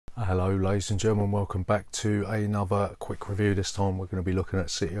Hello ladies and gentlemen, welcome back to another quick review. This time we're going to be looking at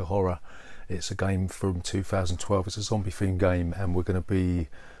City of Horror. It's a game from 2012, it's a zombie themed game, and we're going to be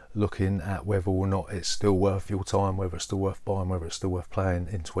looking at whether or not it's still worth your time, whether it's still worth buying, whether it's still worth playing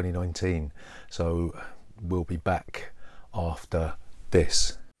in 2019. So we'll be back after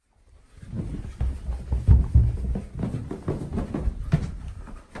this.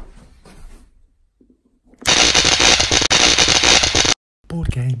 Board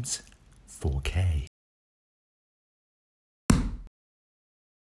games 4K.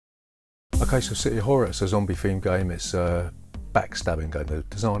 Okay, so City of Horror, it's a zombie themed game. It's a backstabbing game. The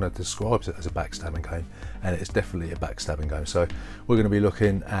designer describes it as a backstabbing game, and it's definitely a backstabbing game. So we're going to be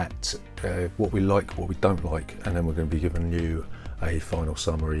looking at what we like, what we don't like, and then we're going to be giving you a final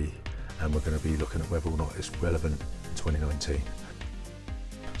summary, and we're going to be looking at whether or not it's relevant in 2019.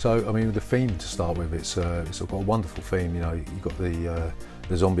 So, I mean, the theme to start with, it's got a wonderful theme. You know, you've got the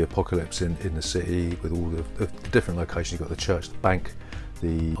zombie apocalypse in the city with all the different locations. You've got the church, the bank,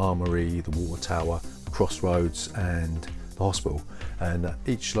 the armory, the water tower, the crossroads, and the hospital. And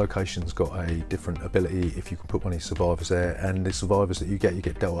each location's got a different ability if you can put one of your survivors there. And the survivors that you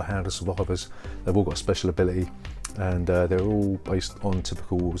get dealt a hand of survivors. They've all got a special ability, and they're all based on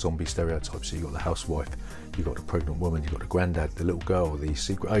typical zombie stereotypes. So you've got the housewife, you've got the pregnant woman, you've got the granddad, the little girl, the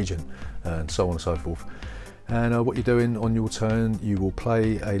secret agent, and so on and so forth. And what you're doing on your turn, you will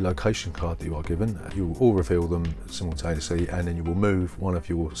play a location card that you are given. You will all reveal them simultaneously, and then you will move one of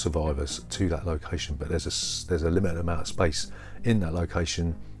your survivors to that location. But there's a limited amount of space in that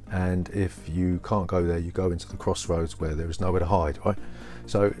location, and if you can't go there, you go into the crossroads where there is nowhere to hide, right?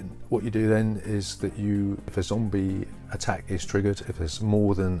 So what you do then is that if a zombie attack is triggered, if there's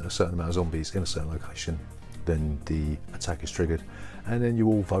more than a certain amount of zombies in a certain location, then the attack is triggered, and then you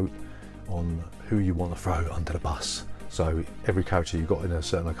all vote on who you want to throw under the bus. So every character you got in a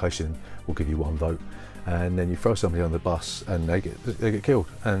certain location will give you one vote, and then you throw somebody on the bus and they get killed.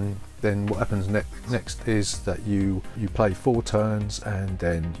 And then what happens next is that you play 4 turns, and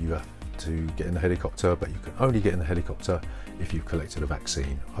then you have to get in the helicopter, but you can only get in the helicopter if you've collected a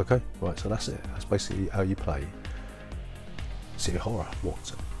vaccine. Okay, right, so that's it. That's basically how you play City of Horror.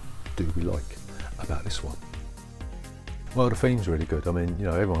 What do we like about this one? Well, the theme's really good. I mean, you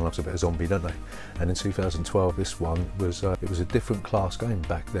know, everyone loves a bit of zombie, don't they? And in 2012, this one was it was a different class game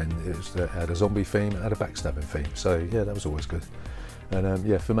back then. It had a zombie theme, it had a backstabbing theme. So yeah, that was always good. And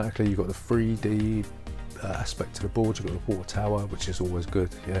yeah, thematically, you've got the 3D aspect to the board. You've got the water tower, which is always good.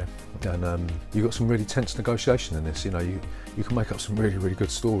 Yeah, and you've got some really tense negotiation in this. You know, you can make up some really good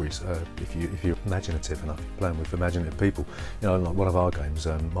stories if you're imaginative enough. You're playing with imaginative people. You know, like one of our games,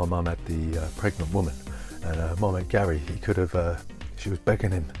 my mum had the pregnant woman. And my mate Gary, he could have, she was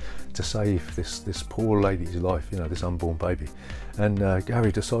begging him to save this poor lady's life, you know, this unborn baby. And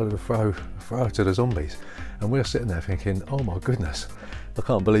Gary decided to throw her to the zombies. And we're sitting there thinking, oh my goodness, I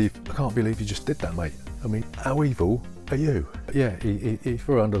can't believe you just did that, mate. I mean, how evil are you? But yeah, he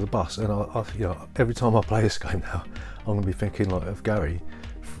threw her under the bus. And I, you know, every time I play this game now, I'm going to be thinking like of Gary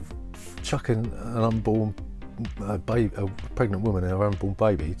chucking an unborn a pregnant woman and her unborn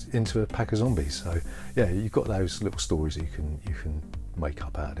baby into a pack of zombies. So yeah, you've got those little stories that you can make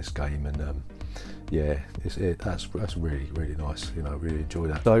up out of this game, and yeah, that's really nice. You know, really enjoy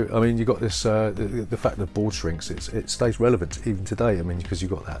that. So I mean, you got this the fact that board shrinks, it stays relevant even today. I mean, because you've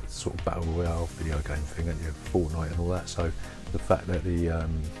got that sort of battle royale video game thing, and you have Fortnite and all that. So the fact that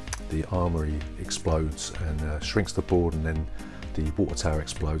the armory explodes and shrinks the board, and then the water tower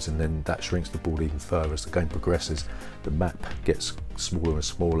explodes, and then that shrinks the board even further as the game progresses. The map gets smaller and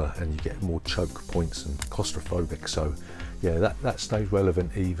smaller, and you get more choke points and claustrophobic. So yeah, that stays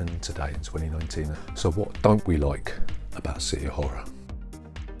relevant even today in 2019. So what don't we like about City of Horror?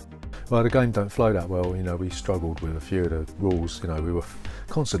 Well, the game don't flow that well. You know, we struggled with a few of the rules. You know, we were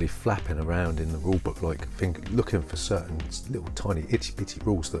constantly flapping around in the rule book, like looking for certain little tiny itty bitty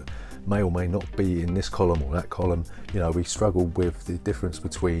rules that may or may not be in this column or that column. You know, we struggled with the difference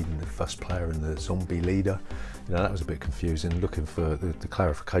between the first player and the zombie leader. You know, that was a bit confusing, looking for the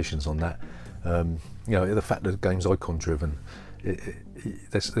clarifications on that. You know, the fact that the game's icon driven,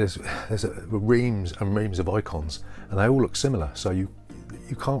 there's reams and reams of icons, and they all look similar, so you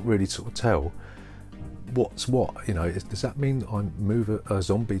can't really sort of tell what's what. You know, does that mean I move a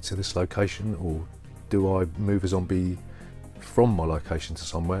zombie to this location, or do I move a zombie from my location to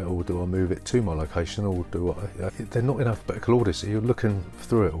somewhere, or do I move it to my location, or do I? They're not in alphabetical order, so you're looking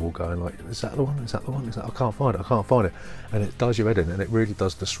through it all, going like, is that the one? Is that the one? Is that? I can't find it, and it does your head in, and it really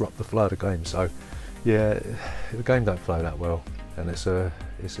does disrupt the flow of the game. So yeah, the game don't flow that well, and it's a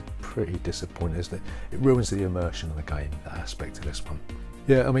pretty disappointing, isn't it? It ruins the immersion of the game, that aspect of this one.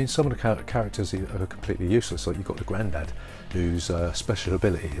 Yeah, I mean, some of the characters are completely useless. Like you've got the granddad, whose special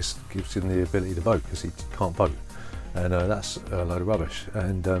ability gives him the ability to vote because he can't vote, and that's a load of rubbish.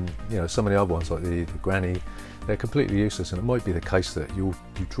 And you know, some of the other ones like the granny, they're completely useless. And it might be the case that you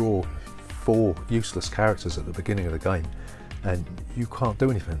draw 4 useless characters at the beginning of the game, and you can't do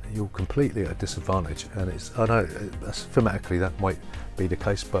anything. You're completely at a disadvantage. And I know that's thematically that might be the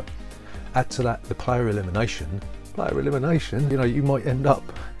case, but add to that the player elimination, you know, you might end up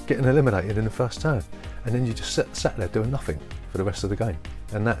getting eliminated in the first turn, and then you just sat there doing nothing for the rest of the game.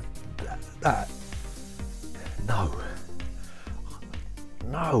 And that no,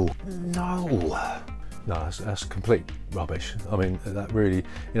 that's complete rubbish. I mean, that really,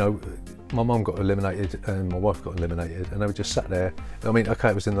 you know, my mum got eliminated and my wife got eliminated, and they were just sat there. I mean, okay,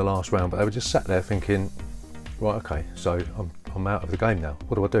 it was in the last round, but they were just sat there thinking, right, okay, so I'm out of the game now.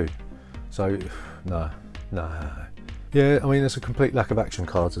 What do I do? So, no. Yeah, I mean, there's a complete lack of action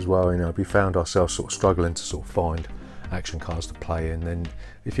cards as well. You know, we found ourselves sort of struggling to sort of find action cards to play in. And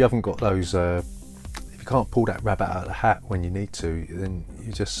if you haven't got those, if you can't pull that rabbit out of the hat when you need to, then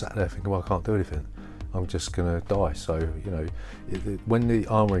you just sat there thinking, well, I can't do anything. I'm just gonna die. So, you know, when the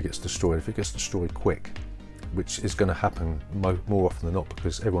armory gets destroyed, if it gets destroyed quick, which is going to happen more often than not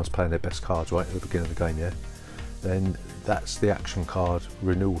because everyone's playing their best cards right at the beginning of the game, yeah, then that's the action card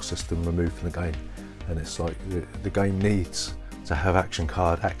renewal system removed from the game. And it's like the game needs to have action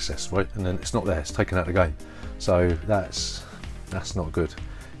card access, right? And then it's not there, it's taken out of the game. So that's not good.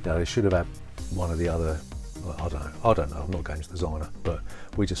 You know, they should have had one of the other, well, I don't know, I'm not a games designer, but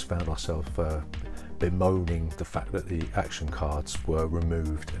we just found ourselves bemoaning the fact that the action cards were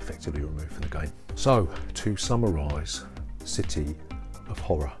effectively removed from the game. So, to summarise, City of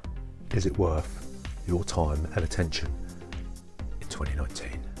Horror, is it worth your time and attention in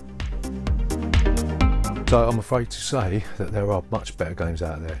 2019? So I'm afraid to say that there are much better games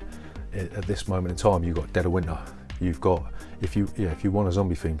out there. At this moment in time, you've got Dead of Winter. You've got, if you want a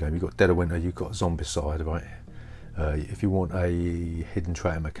zombie themed game, you've got Dead of Winter, you've got Zombicide, right? If you want a hidden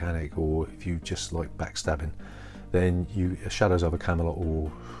traitor mechanic, or if you just like backstabbing, then Shadows Over Camelot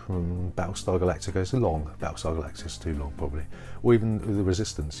or Battlestar Galactica is long. Battlestar Galactica is too long probably, or even the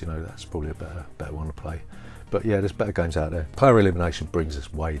Resistance. You know, that's probably a better one to play. But yeah, there's better games out there. Player elimination brings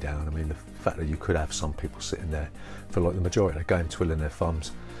us way down. I mean, the fact that you could have some people sitting there for like the majority of the game twiddling their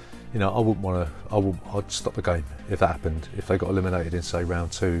thumbs. You know, I wouldn't want to. I'd stop the game if that happened. If they got eliminated in say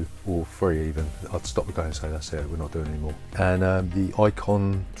round 2 or 3 even, I'd stop the game and say that's it, we're not doing it anymore. And the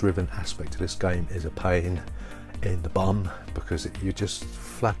icon-driven aspect of this game is a pain in the bum because you're just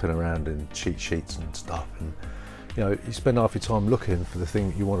flapping around in cheat sheets and stuff, and you know, you spend half your time looking for the thing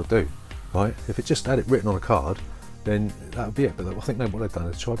that you want to do. Right? If it just had it written on a card, then that would be it. But I think what they've done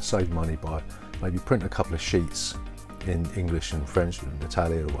is tried to save money by maybe printing a couple of sheets in English and French and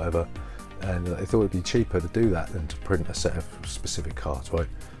Italian or whatever, and they thought it'd be cheaper to do that than to print a set of specific cards, right?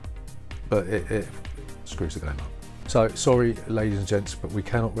 But it screws the game up. So sorry, ladies and gents, but we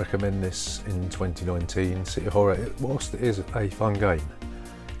cannot recommend this in 2019. City of Horror, whilst it is a fun game,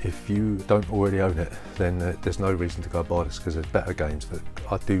 if you don't already own it, then there's no reason to go buy this because there's better games that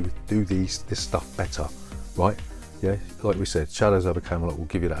do this stuff better, right? Yeah, like we said, Shadows Over Camelot will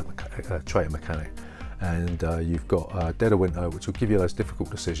give you that traitor mechanic, and you've got Dead of Winter, which will give you those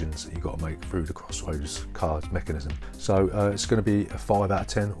difficult decisions that you've got to make through the crossroads cards mechanism. So it's going to be a 5 out of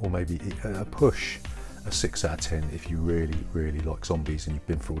 10, or maybe a push a 6 out of 10 if you really like zombies and you've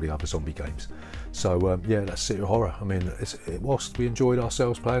been through all the other zombie games. So yeah, that's City of Horror. I mean, whilst we enjoyed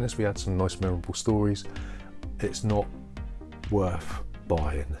ourselves playing this, we had some nice memorable stories, it's not worth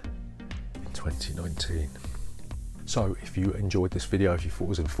buying in 2019. So if you enjoyed this video, if you thought it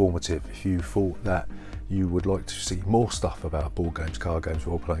was informative, if you thought that you would like to see more stuff about board games, card games,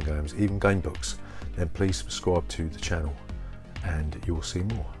 role-playing games, even game books, then please subscribe to the channel and you will see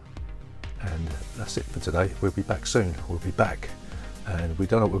more. And that's it for today. We'll be back soon. We'll be back, and we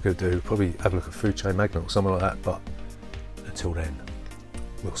don't know what we're going to do. Probably have a look at Food Chain Magnate or something like that. But until then,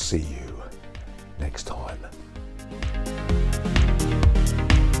 we'll see you next time.